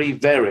very,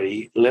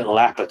 very little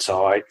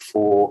appetite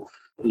for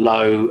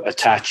low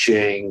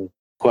attaching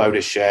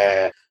quota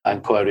share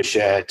and quota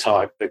share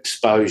type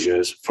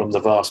exposures from the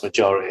vast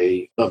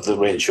majority of the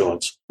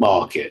reinsurance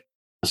market.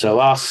 So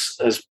us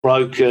as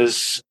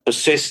brokers,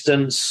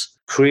 persistence,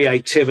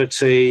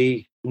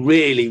 creativity,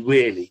 really,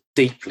 really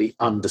deeply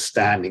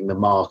understanding the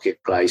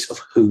marketplace of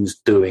who's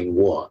doing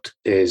what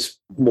is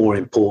more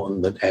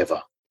important than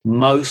ever.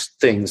 Most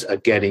things are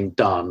getting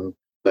done,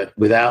 but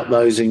without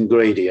those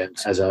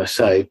ingredients, as I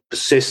say,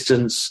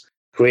 persistence,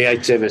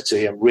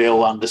 creativity, and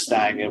real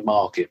understanding of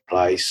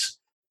marketplace,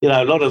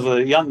 a lot of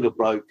the younger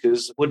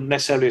brokers wouldn't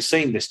necessarily have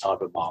seen this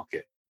type of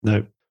market.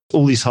 No.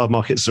 All these hard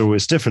markets are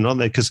always different, aren't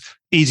they? Because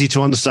easy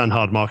to understand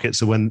hard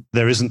markets are when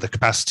there isn't the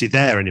capacity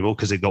there anymore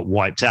because it got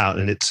wiped out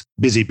and it's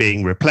busy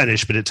being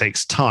replenished, but it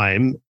takes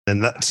time.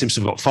 And that seems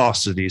to have got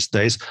faster these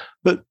days.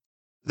 But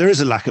there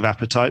is a lack of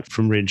appetite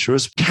from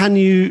reinsurers. Can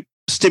you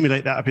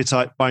stimulate that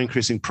appetite by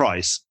increasing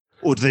price?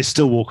 Or do they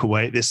still walk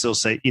away? They still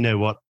say, you know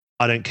what,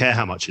 I don't care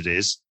how much it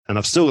is, and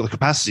I've still got the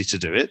capacity to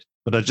do it,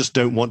 but I just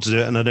don't want to do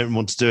it, and I don't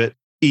want to do it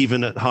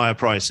even at higher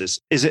prices.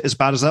 Is it as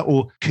bad as that?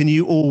 Or can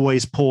you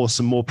always pour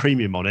some more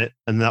premium on it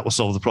and that will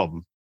solve the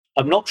problem?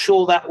 I'm not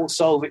sure that will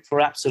solve it for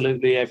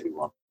absolutely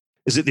everyone.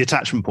 Is it the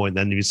attachment point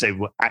then? You say,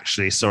 well,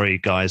 actually, sorry,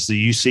 guys,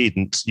 the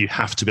cedent, you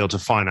have to be able to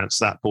finance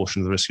that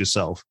portion of the risk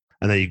yourself.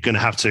 And then you're going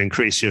to have to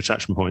increase your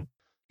attachment point.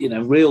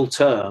 Real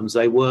terms,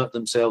 they work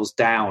themselves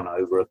down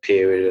over a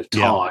period of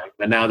time.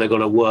 Yeah. And now they've got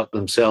to work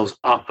themselves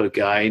up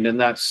again.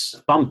 And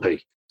that's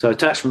bumpy. So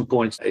attachment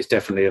points is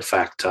definitely a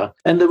factor.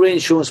 And the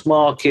reinsurance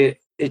market,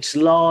 it's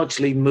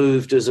largely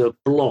moved as a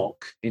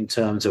block in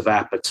terms of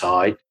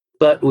appetite.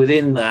 But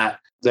within that,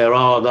 there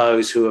are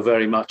those who are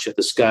very much at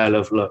the scale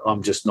of, look,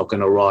 I'm just not going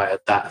to write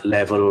at that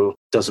level.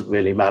 Doesn't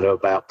really matter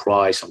about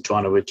price. I'm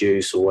trying to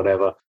reduce or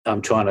whatever.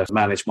 I'm trying to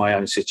manage my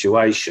own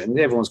situation.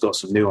 Everyone's got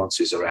some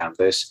nuances around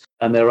this.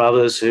 And there are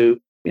others who,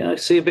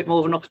 see a bit more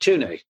of an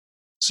opportunity.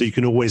 So you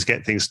can always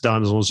get things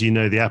done as long as you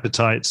know the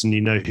appetites and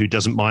you know who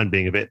doesn't mind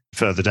being a bit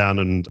further down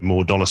and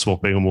more dollar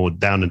swapping or more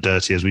down and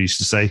dirty, as we used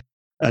to say.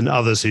 And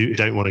others who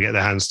don't want to get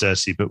their hands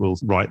dirty, but will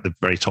write the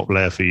very top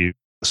layer for you,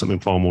 something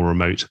far more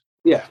remote.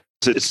 Yeah.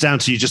 So it's down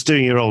to you just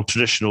doing your old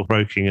traditional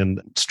broking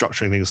and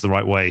structuring things the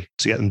right way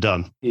to get them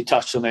done. You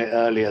touched on it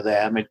earlier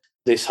there. I mean,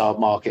 this hard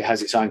market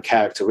has its own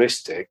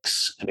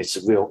characteristics and it's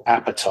a real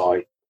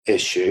appetite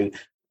issue.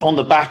 On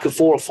the back of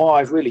 4 or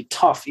 5 really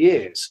tough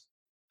years,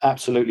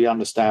 absolutely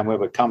understand where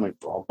we're coming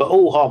from. But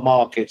all hard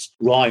markets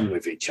rhyme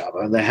with each other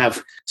and they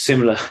have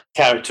similar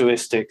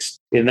characteristics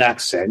in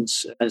that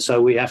sense. And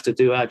so we have to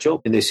do our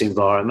job in this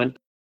environment.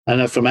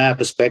 And from our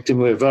perspective,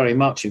 we're very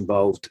much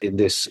involved in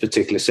this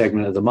particular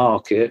segment of the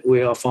market.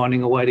 We are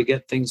finding a way to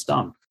get things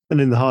done.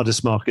 And in the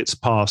hardest markets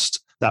past,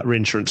 that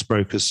reinsurance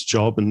broker's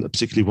job, and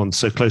particularly one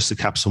so close to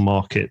capital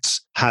markets,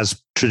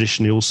 has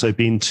traditionally also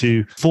been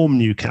to form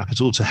new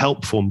capital, to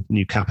help form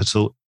new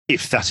capital,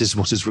 if that is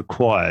what is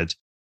required.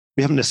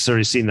 We haven't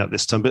necessarily seen that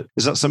this time, but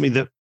is that something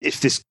that if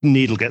this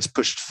needle gets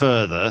pushed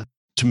further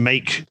to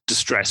make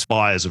distressed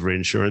buyers of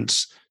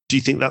reinsurance, do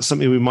you think that's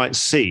something we might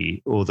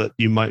see or that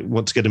you might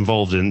want to get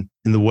involved in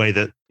the way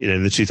that,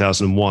 in the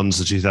 2001s,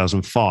 the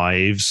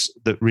 2005s,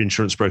 that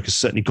reinsurance brokers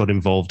certainly got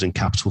involved in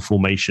capital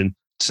formation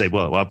to say,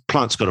 well, our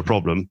client's got a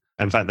problem.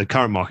 In fact, the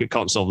current market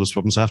can't solve this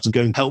problem, so I have to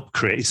go and help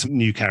create some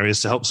new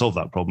carriers to help solve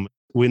that problem.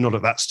 We're not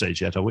at that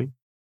stage yet, are we?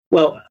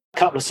 Well, a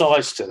couple of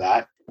sides to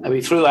that. I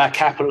mean, through our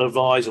capital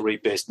advisory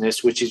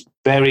business, which is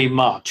very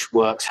much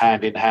works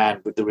hand in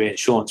hand with the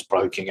reinsurance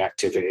broking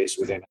activities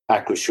within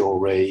Acrisure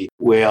Re,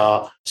 we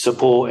are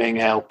supporting,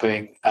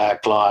 helping our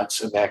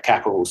clients and their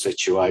capital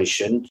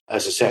situation,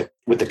 as I said,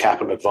 with the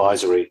capital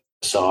advisory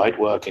side,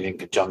 working in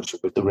conjunction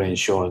with the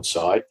reinsurance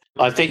side.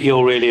 I think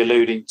you're really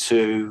alluding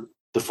to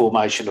the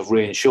formation of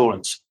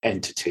reinsurance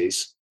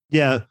entities.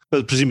 Yeah,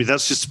 but presumably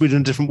that's just, we're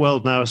in a different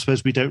world now. I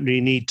suppose we don't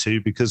really need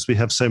to because we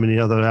have so many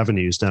other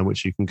avenues down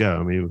which you can go.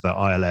 I mean, with that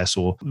ILS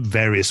or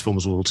various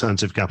forms of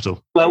alternative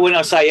capital. Well, when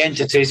I say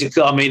entities,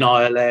 I mean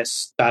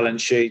ILS,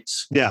 balance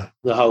sheets, the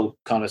whole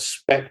kind of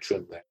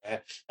spectrum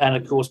there. And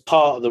of course,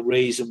 part of the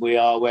reason we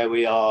are where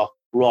we are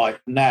right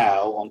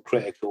now on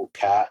critical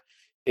cat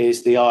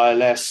is the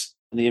ILS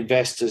and the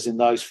investors in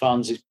those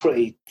funds is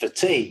pretty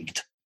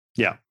fatigued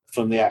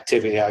from the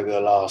activity over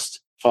the last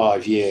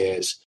 5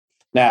 years.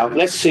 Now,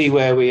 let's see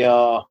where we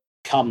are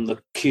come the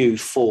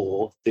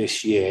Q4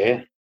 this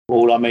year.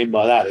 All I mean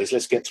by that is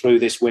let's get through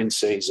this wind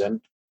season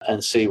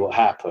and see what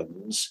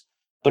happens.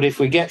 But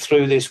if we get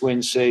through this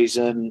wind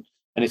season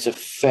and it's a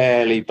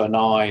fairly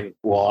benign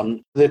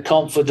one, the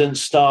confidence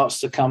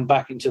starts to come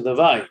back into the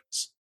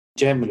veins,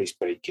 generally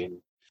speaking.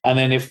 And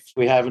then if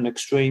we have an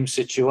extreme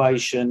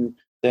situation,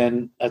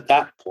 then at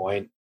that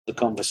point, the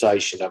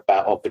conversation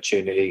about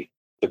opportunity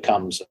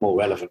becomes more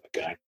relevant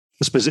again.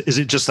 I suppose, is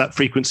it just that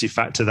frequency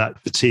factor, that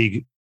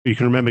fatigue? You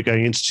can remember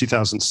going into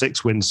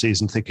 2006 wind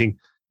season thinking,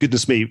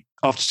 goodness me,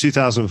 after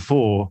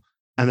 2004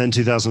 and then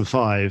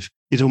 2005,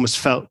 it almost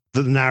felt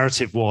that the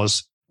narrative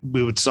was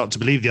we would start to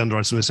believe the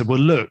underwriters and they said, well,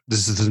 look,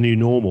 this is the new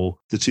normal.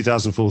 The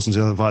 2004s and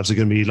 2005s are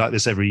going to be like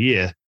this every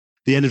year.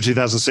 The end of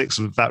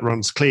 2006, that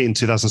runs clean,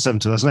 2007,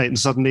 2008, and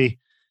suddenly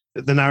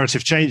the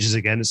narrative changes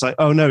again. It's like,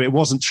 oh no, it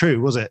wasn't true,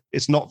 was it?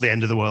 It's not the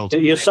end of the world.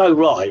 You're so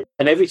right.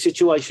 And every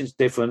situation's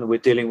different. We're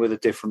dealing with a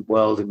different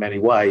world in many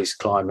ways,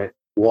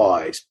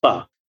 climate-wise.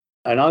 But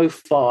in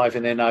 05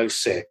 and then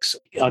 06,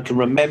 I can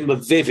remember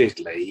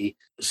vividly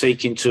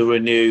seeking to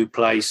renew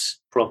place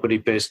property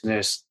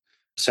business,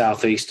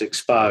 Southeast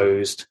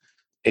exposed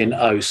in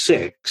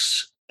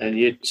 06. And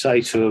you'd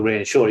say to a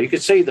reinsurer, you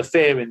could see the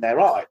fear in their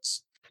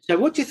eyes. So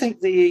what do you think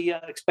the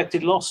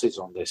expected loss is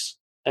on this?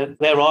 And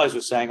their eyes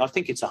were saying, I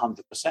think it's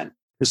 100%.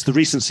 It's the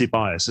recency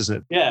bias, isn't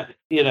it? Yeah.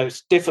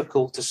 It's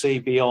difficult to see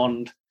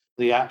beyond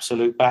the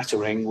absolute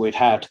battering we'd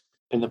had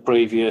in the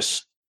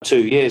previous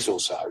 2 years or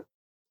so.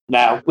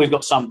 Now, we've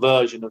got some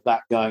version of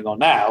that going on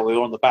now.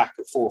 We're on the back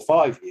of 4 or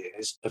 5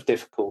 years of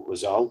difficult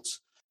results.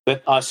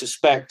 But I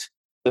suspect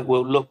that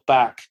we'll look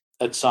back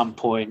at some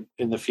point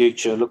in the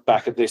future, look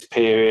back at this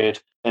period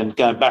and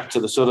going back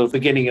to the sort of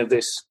beginning of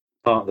this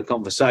part of the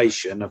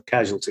conversation of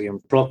casualty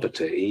and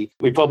property,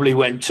 we probably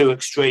went too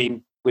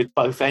extreme with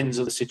both ends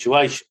of the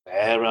situation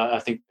there. I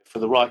think for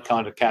the right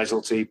kind of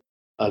casualty,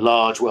 a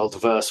large,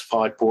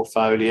 well-diversified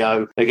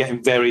portfolio, they're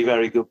getting very,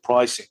 very good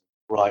pricing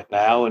right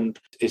now and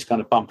it's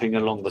kind of bumping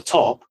along the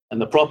top. And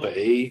the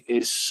property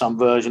is some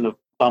version of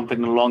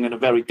bumping along in a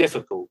very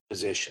difficult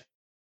position.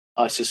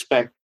 I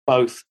suspect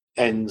both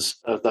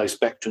ends of those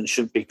spectrums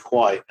shouldn't be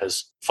quite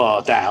as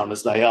far down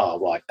as they are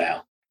right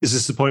now. Is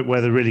this the point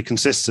where the really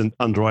consistent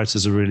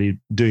underwriters are really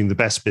doing the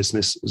best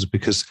business? Is it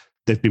because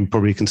they've been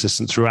probably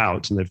consistent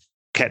throughout and they've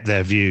kept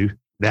their view?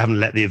 They haven't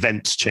let the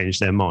events change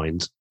their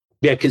mind?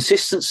 Yeah,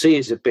 consistency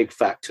is a big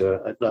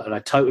factor. And I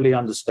totally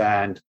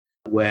understand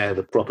where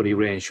the property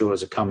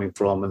reinsurers are coming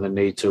from and the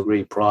need to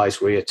reprice,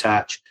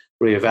 reattach,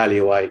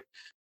 reevaluate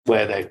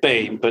where they've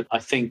been. But I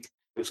think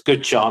there's a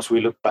good chance we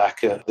look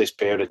back at this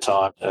period of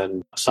time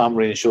and some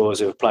reinsurers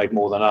who have played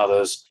more than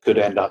others could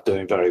end up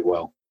doing very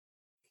well.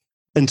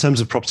 In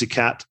terms of property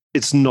cat,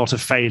 it's not a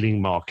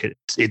failing market.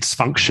 It's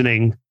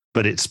functioning,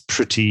 but it's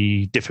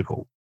pretty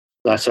difficult.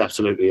 That's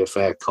absolutely a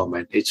fair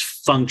comment. It's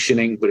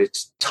functioning, but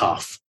it's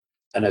tough.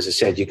 And as I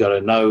said, you've got to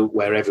know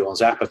where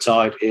everyone's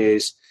appetite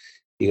is.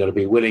 You've got to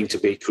be willing to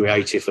be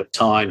creative at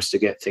times to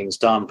get things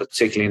done,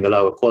 particularly in the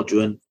lower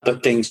quadrant.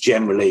 But things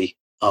generally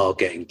are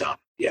getting done.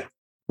 Yeah.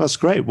 That's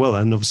great. Well,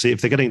 and obviously,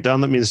 if they're getting done,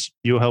 that means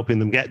you're helping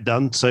them get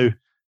done. So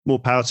more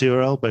power to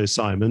your elbow,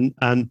 Simon.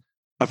 And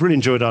I've really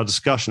enjoyed our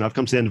discussion. I've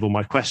come to the end of all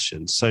my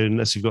questions. So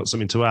unless you've got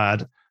something to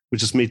add, we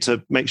just need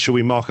to make sure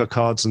we mark our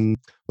cards and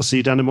we'll see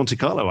you down in Monte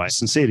Carlo. I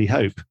sincerely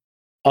hope.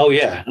 Oh,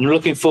 yeah. I'm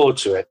looking forward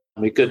to it.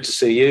 It'll be good to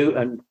see you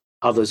and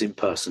others in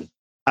person.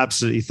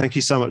 Absolutely. Thank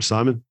you so much,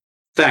 Simon.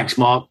 Thanks,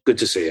 Mark. Good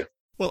to see you.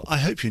 Well, I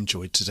hope you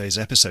enjoyed today's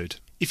episode.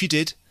 If you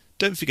did,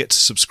 don't forget to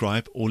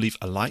subscribe or leave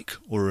a like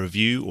or a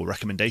review or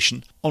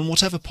recommendation on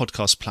whatever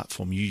podcast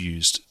platform you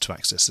used to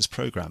access this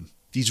program.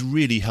 These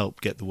really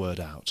help get the word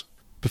out.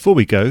 Before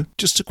we go,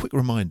 just a quick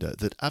reminder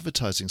that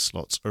advertising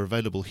slots are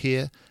available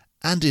here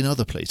and in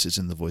other places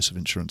in the Voice of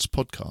Insurance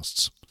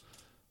podcasts.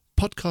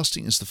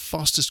 Podcasting is the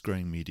fastest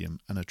growing medium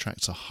and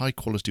attracts a high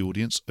quality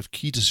audience of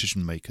key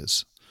decision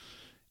makers.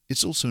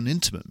 It's also an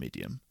intimate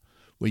medium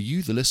where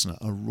you, the listener,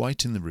 are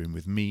right in the room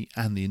with me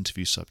and the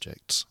interview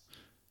subjects.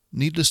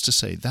 Needless to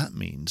say, that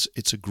means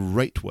it's a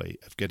great way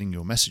of getting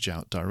your message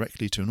out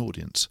directly to an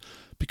audience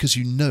because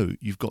you know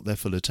you've got their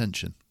full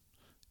attention.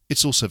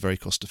 It's also very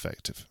cost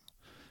effective.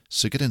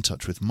 So get in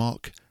touch with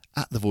Mark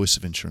at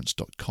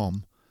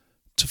thevoiceofinsurance.com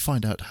to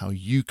find out how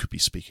you could be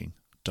speaking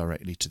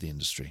directly to the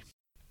industry.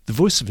 The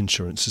Voice of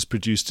Insurance is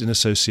produced in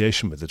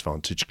association with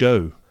Advantage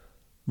Go.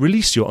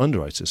 Release your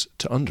underwriters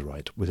to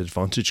underwrite with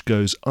Advantage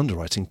Go's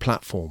underwriting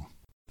platform.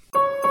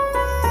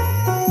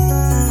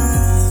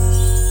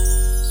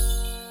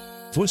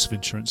 Voice of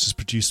Insurance is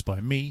produced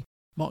by me,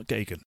 Mark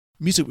Gagan.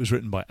 Music was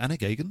written by Anna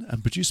Gagan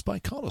and produced by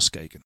Carlos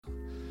Gagan.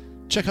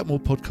 Check out more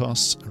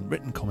podcasts and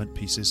written comment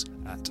pieces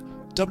at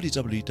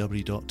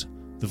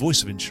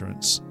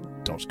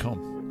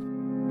www.thevoiceofinsurance.com.